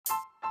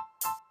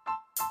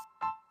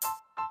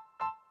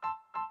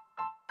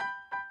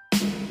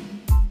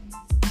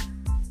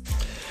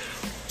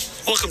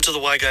Welcome to the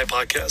Why Guy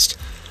Podcast.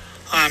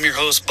 I'm your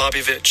host,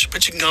 Bobby Vitch,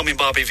 but you can call me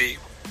Bobby V.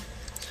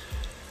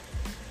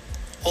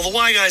 Well, the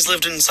Why Guy's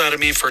lived inside of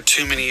me for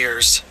too many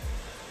years,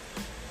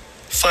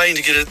 fighting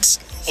to get its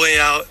way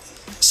out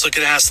so it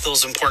can ask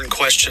those important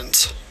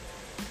questions.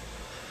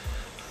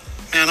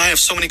 Man, I have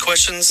so many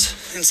questions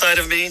inside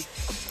of me.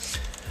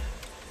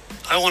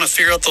 I want to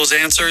figure out those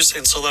answers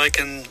and so that I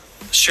can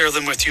share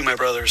them with you, my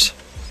brothers.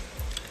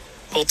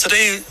 Well,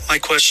 today my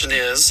question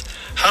is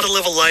how to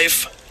live a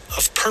life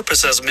of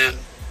purpose as men.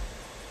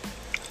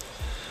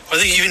 I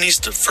think you need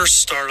to first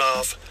start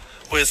off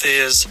with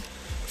is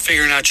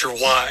figuring out your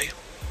why.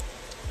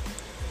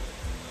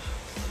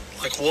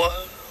 Like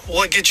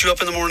what gets you up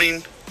in the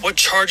morning, what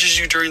charges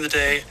you during the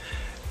day,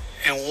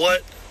 and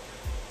what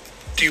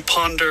do you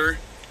ponder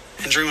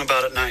and dream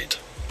about at night?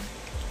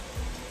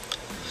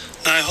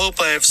 Now, I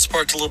hope I have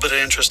sparked a little bit of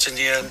interest in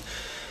you and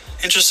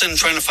interested in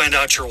trying to find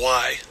out your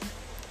why.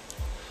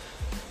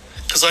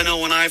 Because I know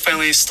when I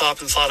finally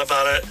stopped and thought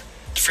about it,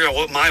 to figure out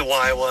what my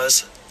why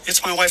was,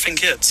 it's my wife and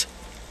kids.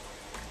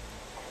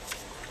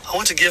 I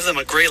want to give them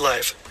a great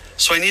life,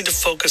 so I need to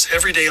focus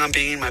every day on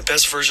being my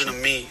best version of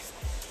me.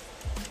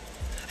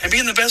 And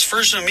being the best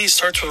version of me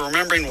starts with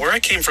remembering where I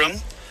came from,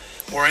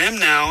 where I am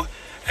now,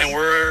 and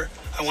where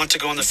I want to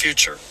go in the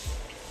future.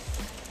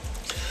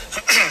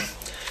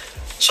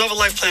 So I have a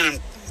life plan in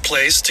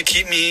place to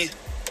keep me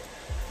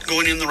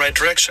going in the right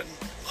direction.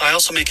 I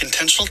also make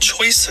intentional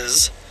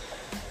choices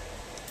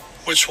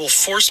which will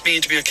force me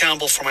to be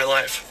accountable for my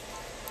life.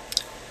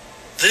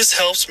 This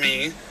helps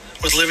me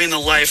with living a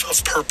life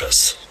of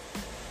purpose.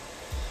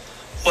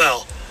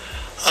 Well,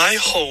 I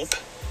hope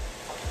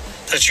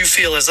that you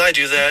feel as I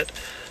do that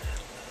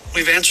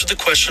we've answered the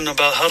question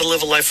about how to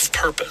live a life of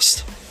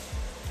purpose.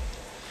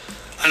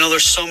 I know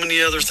there's so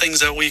many other things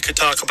that we could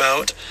talk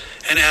about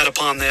and add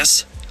upon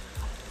this,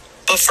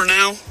 but for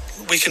now,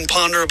 we can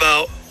ponder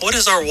about what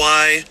is our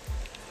why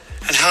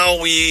and how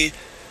we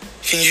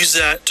can use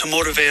that to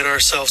motivate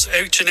ourselves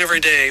each and every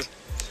day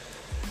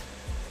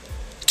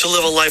to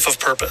live a life of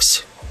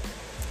purpose.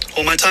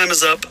 Well, my time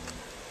is up.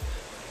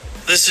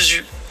 This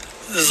is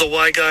the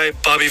Why Guy,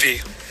 Bobby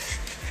V.